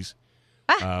Hooley's.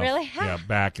 Really? Yeah,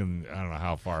 back in, I don't know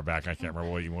how far back. I can't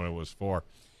remember what it was for.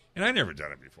 And I'd never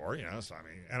done it before, So I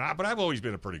mean, but I've always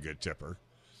been a pretty good tipper.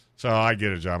 So I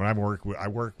get a job, and I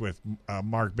work with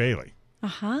Mark Bailey.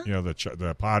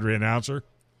 The Padre announcer.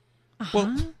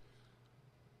 Well,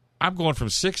 I'm going from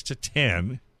 6 to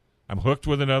 10. I'm hooked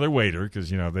with another waiter because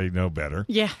they know better.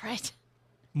 Yeah, right.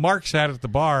 Mark sat at the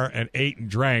bar and ate and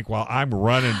drank while I'm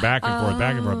running back and forth,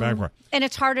 back and forth, back and forth. And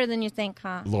it's harder than you think,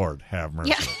 huh? Lord have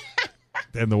mercy. Yeah.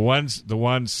 And the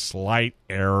one slight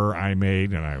error I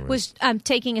made, and I was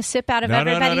taking a sip out of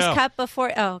everybody's cup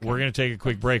before. Oh, okay. We're going to take a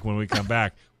quick break. When we come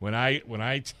back, when I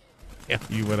tell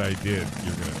you what I did,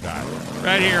 you're going to die.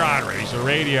 Right here on Racer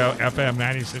Radio, FM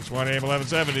 96.1 AM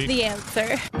 1170. The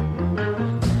Answer.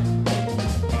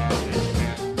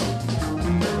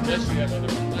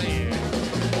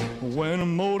 When a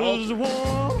motor's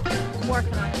warm.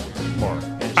 Working on it. More. All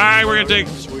right, we're going to take.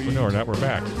 No, we're not. We're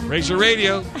back. Racer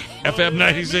Radio, FM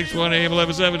 96.1 AM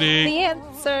 1170. The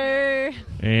Answer.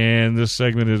 And this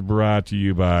segment is brought to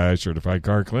you by Certified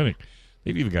Car Clinic.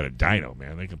 They've even got a dyno,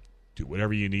 man. They can do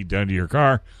whatever you need done to your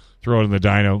car, throw it in the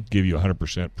dyno, give you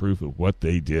 100% proof of what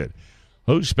they did.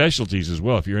 Hose specialties as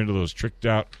well. If you're into those tricked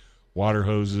out water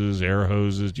hoses, air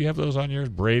hoses, do you have those on yours?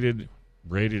 Braided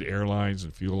air lines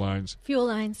and fuel lines? Fuel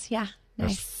lines, yeah.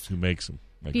 Nice. That's who makes them.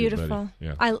 Beautiful.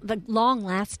 Yeah. The long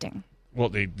lasting. Well,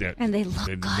 they look they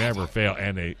good. never fail,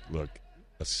 and they look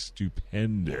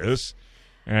stupendous.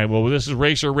 All right, well, this is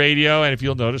Racer Radio, and if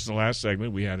you'll notice in the last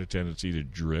segment, we had a tendency to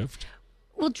drift.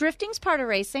 Well, drifting's part of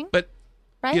racing, but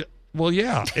right?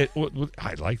 Yeah.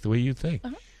 I like the way you think.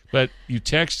 Uh-huh. But you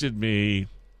texted me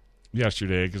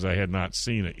yesterday because I had not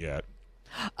seen it yet.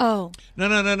 Oh.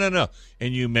 No.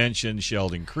 And you mentioned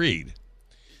Sheldon Creed.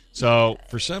 So,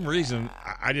 for some reason,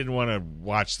 I didn't want to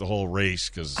watch the whole race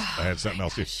because I had something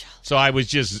else to do. So, I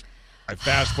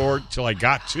fast forward till I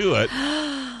got to it.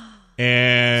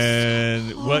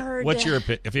 And what's your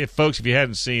opinion? If you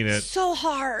hadn't seen it, so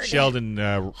hard. Sheldon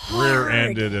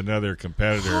rear-ended another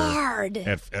competitor. Hard.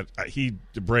 He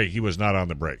was not on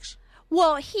the brakes.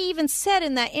 Well, he even said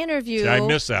in that interview. See, I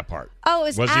missed that part. Oh,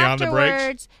 was he on the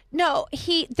brakes? No,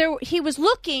 he was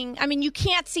looking. I mean, you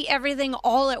can't see everything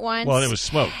all at once. Well, it was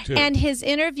smoke too. And his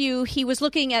interview, he was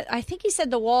looking at, I think he said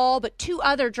the wall, but two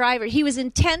other drivers. He was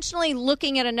intentionally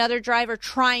looking at another driver,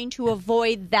 trying to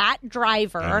avoid that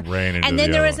driver. And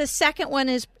then there was a second one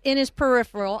in his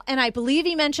peripheral, and I believe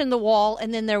he mentioned the wall.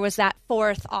 And then there was that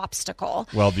fourth obstacle.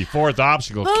 Well, the fourth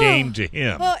obstacle came to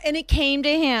him. Oh, and it came to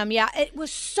him. Yeah, it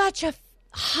was such a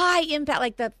high impact,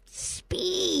 like the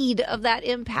speed of that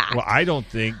impact. Well, I don't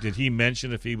think, did he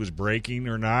mention if he was braking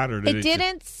or not? Or did he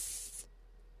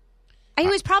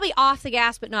was probably off the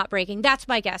gas but not braking. That's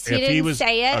my guess. He didn't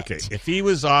say it. Okay, if he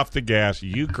was off the gas,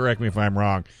 you correct me if I'm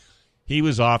wrong, he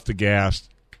was off the gas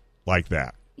like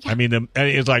that. Yeah. I mean,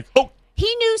 it's like, oh.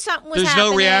 He knew something was happening.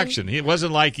 There's no reaction. It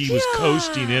wasn't like he was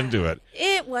coasting into it.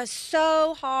 It was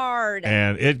so hard.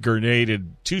 And it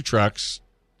grenaded two trucks.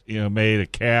 Made a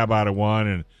cab out of one,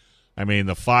 and I mean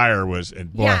the fire was.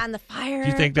 And boy, and the fire. Do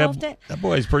you think that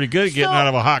boy's pretty good at getting out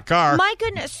of a hot car? My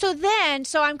goodness! So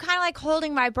I'm kind of like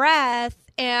holding my breath,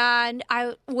 and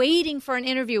I waiting for an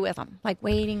interview with him, like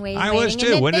waiting. I was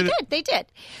too. They did.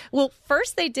 Well,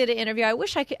 first they did an interview. I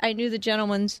wish I knew the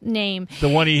gentleman's name. The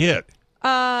one he hit.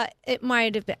 It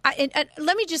might have been.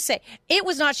 Let me just say, it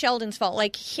was not Sheldon's fault.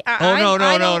 Like, no.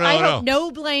 I hope no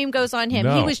blame goes on him.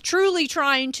 No. He was truly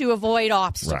trying to avoid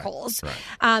obstacles.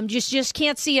 Right. Just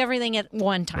can't see everything at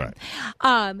one time.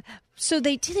 Right. So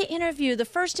they did the interview. The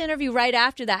first interview right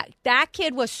after that, that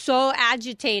kid was so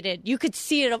agitated. You could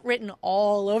see it written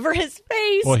all over his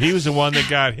face. Well, he was the one that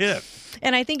got hit.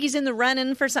 And I think he's in the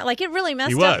run-in for something. Like, it really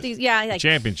messed up these. Yeah, like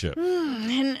championship.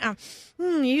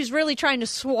 He was really trying to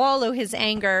swallow his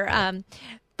anger.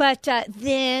 But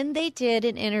then they did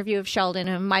an interview of Sheldon,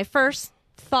 and my first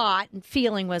thought and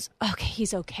feeling was, okay,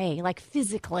 he's okay, like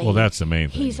physically. Well, that's the main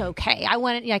thing. He's okay. I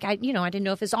wanted, like, I didn't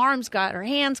know if his arms got or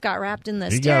hands got wrapped in the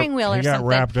steering wheel or something. He got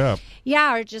wrapped up.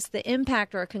 Yeah, or just the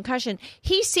impact or a concussion.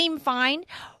 He seemed fine,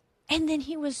 and then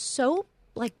he was so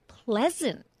like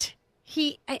pleasant.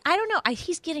 I don't know.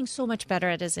 He's getting so much better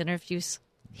at his interviews.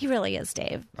 He really is,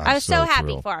 Dave. I was so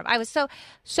happy for him. I was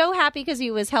so happy because he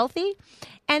was healthy.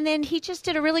 And then he just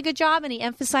did a really good job, and he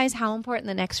emphasized how important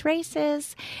the next race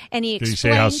is. And he explained. Did he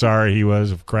say how sorry he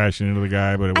was of crashing into the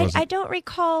guy? But it wasn't. I don't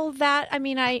recall that. I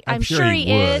mean, I'm sure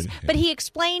he is. would. But he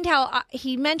explained how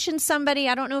he mentioned somebody.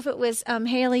 I don't know if it was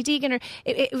Haley Deegan or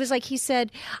it was like he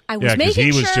said, I was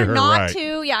making sure not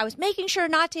to. Yeah, I was making sure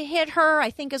not to hit her,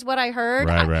 I think is what I heard.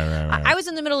 Right. I was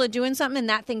in the middle of doing something, and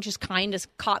that thing just kind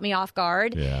of caught me off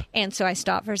guard. Yeah. And so I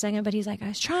stopped for a second, but he's like, I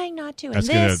was trying not to. And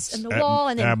That's and the wall,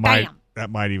 and then bam. That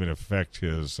might even affect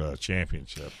his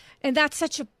championship. And that's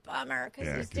such a bummer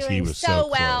because he's doing he was so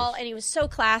well, close. And he was so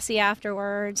classy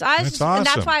afterwards. That's awesome. And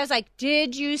that's why I was like,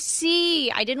 "Did you see?"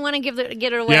 I didn't want to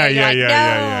get it away.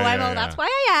 Yeah. That's why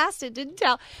I asked. It didn't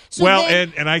tell. So well,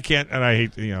 then, and I can't, and I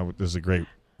hate, this is a great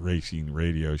racing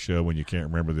radio show when you can't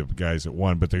remember the guys that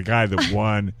won, but the guy that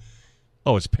won,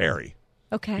 it's Perry.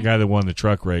 Okay. The guy that won the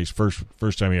truck race,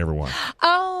 first time he ever won.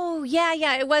 Oh,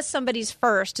 yeah. It was somebody's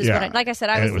first. Like I said,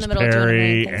 I was in the middle Perry,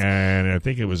 of doing Americans. And I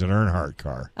think it was an Earnhardt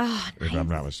car, if I'm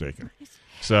not mistaken.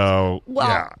 So,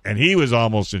 well, and he was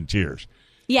almost in tears.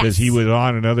 Yes. Because he was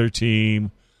on another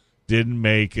team, didn't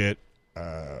make it.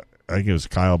 I think it was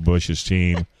Kyle Busch's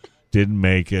team, didn't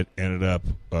make it, ended up,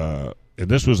 and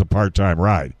this was a part-time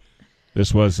ride.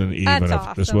 This wasn't even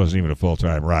a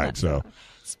full-time ride, so...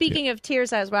 Speaking of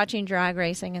tears, I was watching drag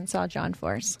racing and saw John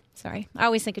Force. Sorry. I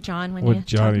always think of John when Would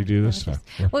Johnny do this stuff?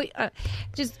 Yeah. Well,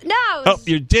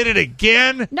 you did it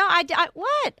again? No,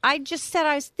 what? I just said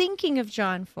I was thinking of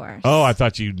John Force. Oh, I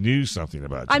thought you knew something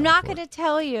about John I'm not going to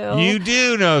tell you. You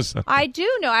do know something. I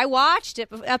do know. I watched it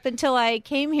up until I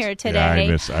came here today.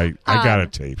 Yeah, I got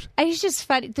it taped. He's just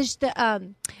funny. There's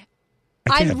I'm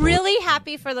really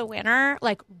happy for the winner,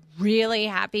 like really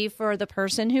happy for the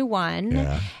person who won.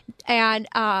 Yeah. And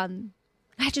I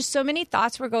had just so many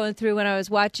thoughts were going through when I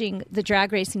was watching the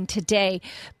drag racing today,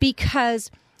 because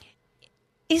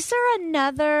is there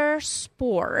another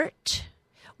sport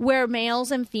where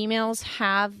males and females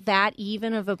have that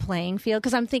even of a playing field?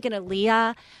 Because I'm thinking of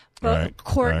Leah,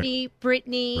 Courtney,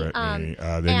 Brittany. Then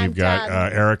you've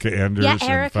got Erica Enders. Yeah,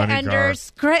 Erica and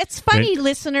Enders. Great. It's funny,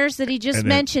 listeners, that he just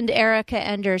mentioned Erica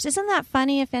Enders. Isn't that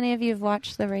funny if any of you have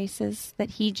watched the races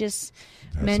that he just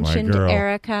mentioned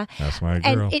Erica? That's my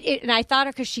girl. And I thought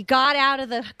her because she got out of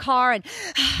the car and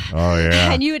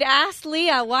and you would ask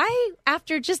Leah, why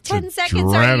after just 10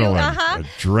 seconds are you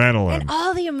adrenaline and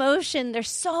all the emotion. There's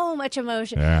so much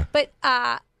emotion. Yeah. But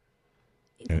and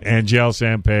Angel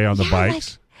Sampé on the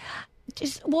bikes.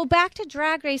 Back to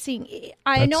drag racing.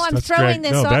 I know I'm throwing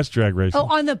this. No, that's drag racing. Oh,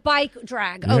 on the bike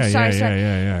drag. Sorry.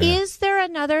 Is there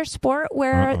another sport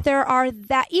where there are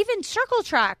that, even circle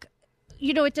track?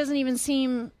 It doesn't even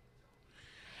seem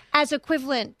as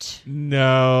equivalent.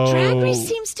 No, drag race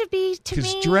seems to be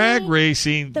me drag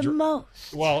racing the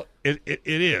most. Well, it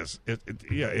is.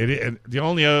 And the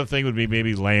only other thing would be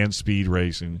maybe land speed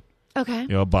racing. Okay.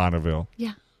 Bonneville.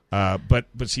 Yeah. But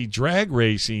see, drag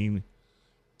racing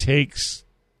takes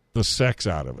the sex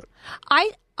out of it.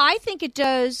 I think it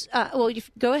does. You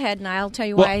go ahead, and I'll tell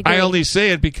you why I agree. I only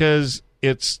say it because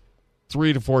it's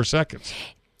 3 to 4 seconds.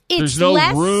 There's no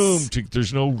room to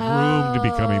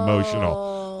become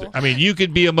emotional. I mean, you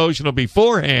could be emotional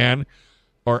beforehand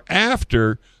or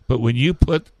after, but when you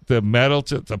put the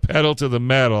pedal to the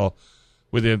metal,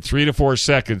 within 3 to 4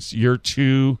 seconds, you're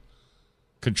two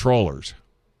controllers.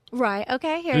 Right.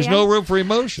 Okay. There's no room for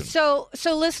emotion. So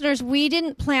listeners, we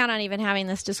didn't plan on even having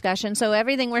this discussion. So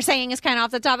everything we're saying is kind of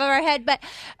off the top of our head. But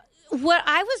what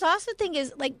I was also thinking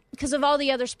is, like, because of all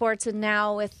the other sports and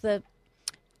now with the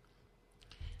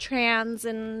trans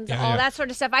and all that sort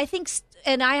of stuff, I think,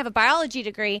 and I have a biology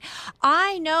degree,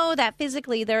 I know that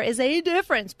physically there is a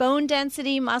difference. Bone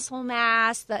density, muscle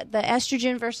mass, the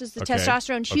estrogen versus the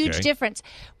testosterone, huge difference.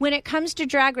 When it comes to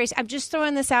drag race, I'm just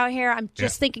throwing this out here. I'm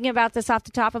just thinking about this off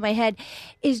the top of my head.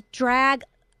 Is drag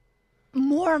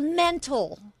more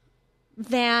mental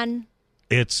than...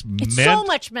 It's so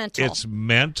much mental. It's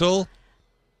mental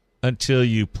until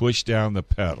you push down the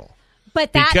pedal.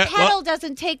 But that pedal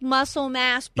doesn't take muscle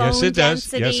mass, bone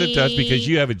density. Yes, it does, because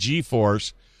you have a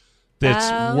G-force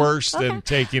that's worse than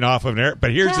taking off of an air.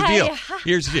 But here's the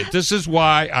deal. This is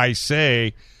why I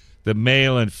say the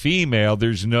male and female,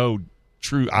 there's no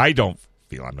true... I don't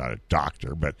feel, I'm not a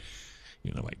doctor, but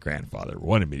My grandfather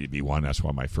wanted me to be one. That's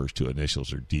why my first two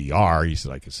initials are DR. He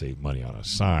said I could save money on a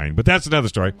sign. But that's another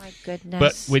story. Oh, my goodness.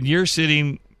 But when you're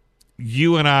sitting,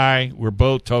 you and I, we're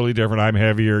both totally different. I'm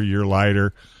heavier, you're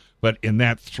lighter. But in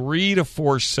that 3 to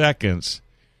 4 seconds,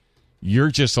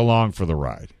 you're just along for the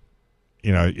ride.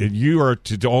 You are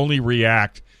to only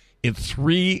react in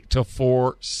 3 to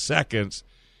 4 seconds,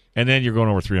 and then you're going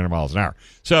over 300 miles an hour.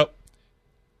 So,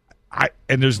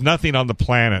 and there's nothing on the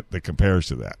planet that compares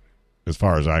to that, as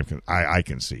far as I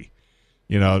can see.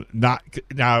 Not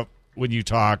now when you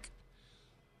talk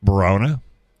Verona,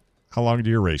 how long do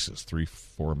your races?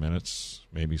 3-4 minutes,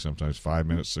 maybe sometimes 5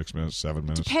 minutes, 6 minutes, 7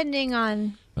 minutes, depending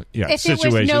on if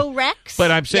situation. It was no wrecks.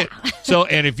 But I'm saying so.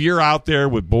 And if you're out there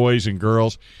with boys and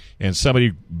girls, and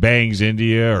somebody bangs into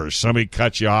you or somebody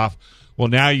cuts you off, well,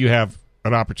 now you have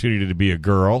an opportunity to be a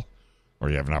girl, or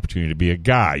you have an opportunity to be a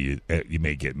guy. You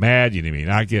may get mad, you may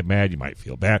not get mad, you might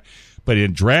feel bad. But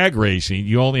in drag racing,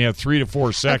 you only have 3 to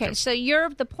 4 seconds. Okay, so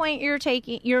the point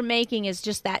you're making is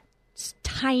just that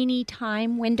tiny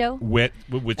time window,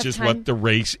 which is what the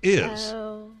race is.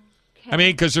 Oh, okay. I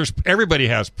mean, because everybody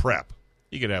has prep.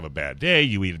 You could have a bad day.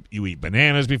 You eat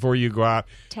bananas before you go out.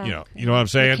 You know what I'm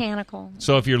saying? Mechanical.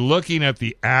 So if you're looking at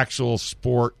the actual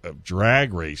sport of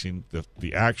drag racing,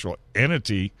 the actual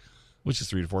entity, which is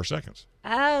 3 to 4 seconds.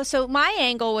 Oh, so my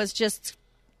angle was just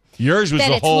yours was that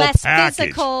the it's whole less package.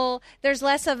 physical. There's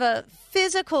less of a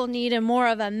physical need and more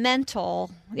of a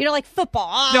mental. Like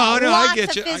football. No, lots I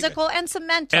get you. of physical and some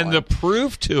mental. And the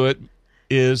proof to it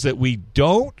is that we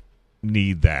don't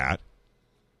need that.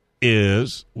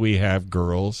 Is we have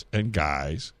girls and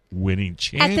guys winning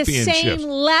championships at the same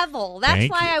level. That's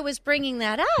Thank why you. I was bringing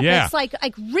that up. Yeah. It's like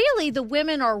really the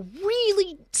women are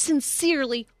really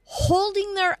sincerely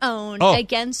holding their own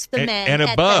against the men and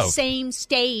at above. the same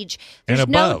stage. And There's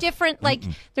no above. different, like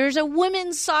there's a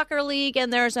women's soccer league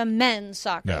and there's a men's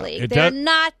soccer league. They're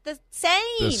not the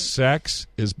same. The sex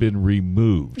has been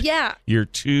removed. Yeah. You're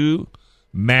two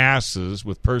masses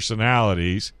with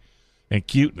personalities and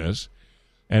cuteness,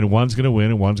 and one's going to win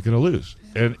and one's going to lose.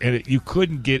 And you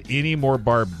couldn't get any more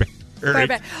barbaric.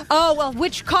 Oh, well,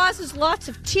 which causes lots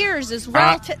of tears as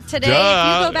well today. If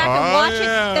you go back and watch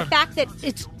it, the fact that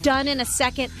it's done in a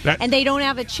second and they don't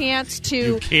have a chance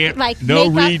to no make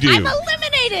redo. I'm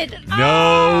eliminated.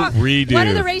 No redo. One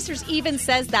of the racers even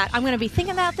says that. I'm going to be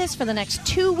thinking about this for the next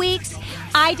 2 weeks.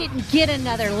 I didn't get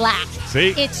another lap.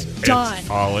 See? It's done. It's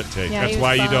all it takes. Yeah, That's he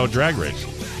why was you don't drag race.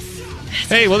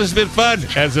 Hey, well, this has been fun,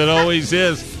 as it always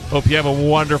is. Hope you have a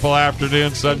wonderful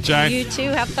afternoon, sunshine. You too.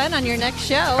 Have fun on your next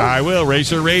show. I will.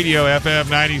 Racer Radio, FM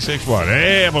 96.1.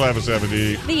 AM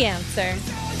 1170. The Answer.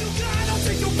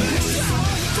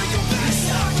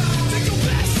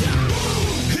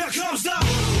 Here comes the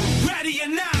ready or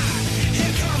not.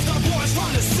 Here comes the boys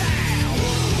from the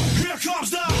south. Here comes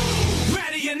the